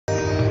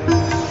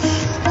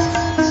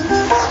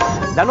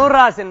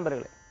தனுராசி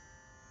என்பர்களே,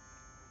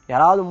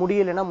 யாராவது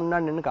முடியலைன்னா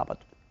முன்னாடி நின்று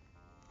காப்பாற்று.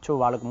 ஸோ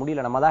அவளுக்கு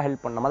முடியல, நம்ம தான்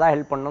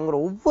ஹெல்ப் பண்ணுங்கிற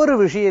ஒவ்வொரு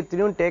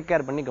விஷயத்திலையும் டேக்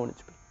கேர் பண்ணி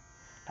கவனிச்சுப்பேன்.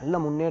 நல்ல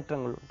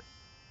முன்னேற்றங்கள் உண்டு,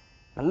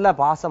 நல்ல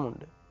பாசம்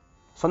உண்டு.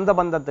 சொந்த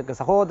பந்தத்துக்கு,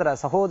 சகோதர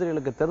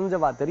சகோதரிகளுக்கு,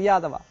 தெரிஞ்சவா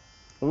தெரியாதவா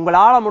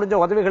உங்களால முடிஞ்ச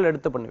உதவிகள்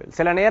எடுத்து பண்ணுவேன்.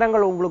 சில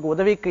நேரங்கள் உங்களுக்கு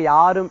உதவிக்கு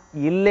யாரும்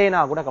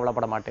இல்லைனா கூட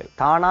கவலைப்பட மாட்டேன்,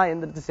 தானா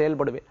எந்திரிச்சு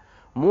செயல்படுவேன்.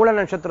 மூல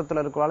நட்சத்திரத்தில்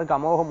இருக்கிறவர்களுக்கு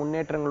அமோக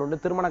முன்னேற்றங்கள் உண்டு,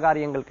 திருமண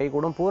காரியங்கள்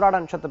கைகூடும். பூராட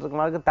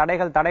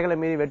நட்சத்திரத்துக்கு தடைகளை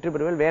மீறி வெற்றி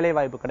பெறுவேன், வேலை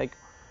வாய்ப்பு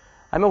கிடைக்கும்.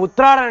 அதுமாதிரி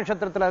உத்திராட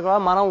நட்சத்திரத்தில் இருக்கிற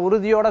மனம்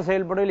உறுதியோட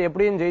செயல்படுவேன்,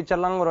 எப்படியும்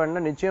ஜெயிச்சிடலாங்கிற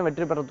எண்ணம் நிச்சயம்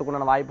வெற்றி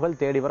பெறத்துக்குண்டான வாய்ப்புகள்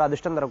தேடி வர.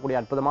 அதிர்ஷ்டம் தரக்கூடிய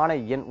அற்புதமான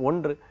எண்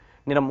 1,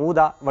 நிறம்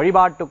ஊதா.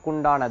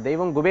 வழிபாட்டுக்குண்டான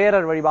தெய்வம்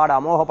குபேரர் வழிபாடு.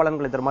 அமோக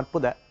பலன்களை தரும்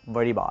அற்புத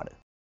வழிபாடு.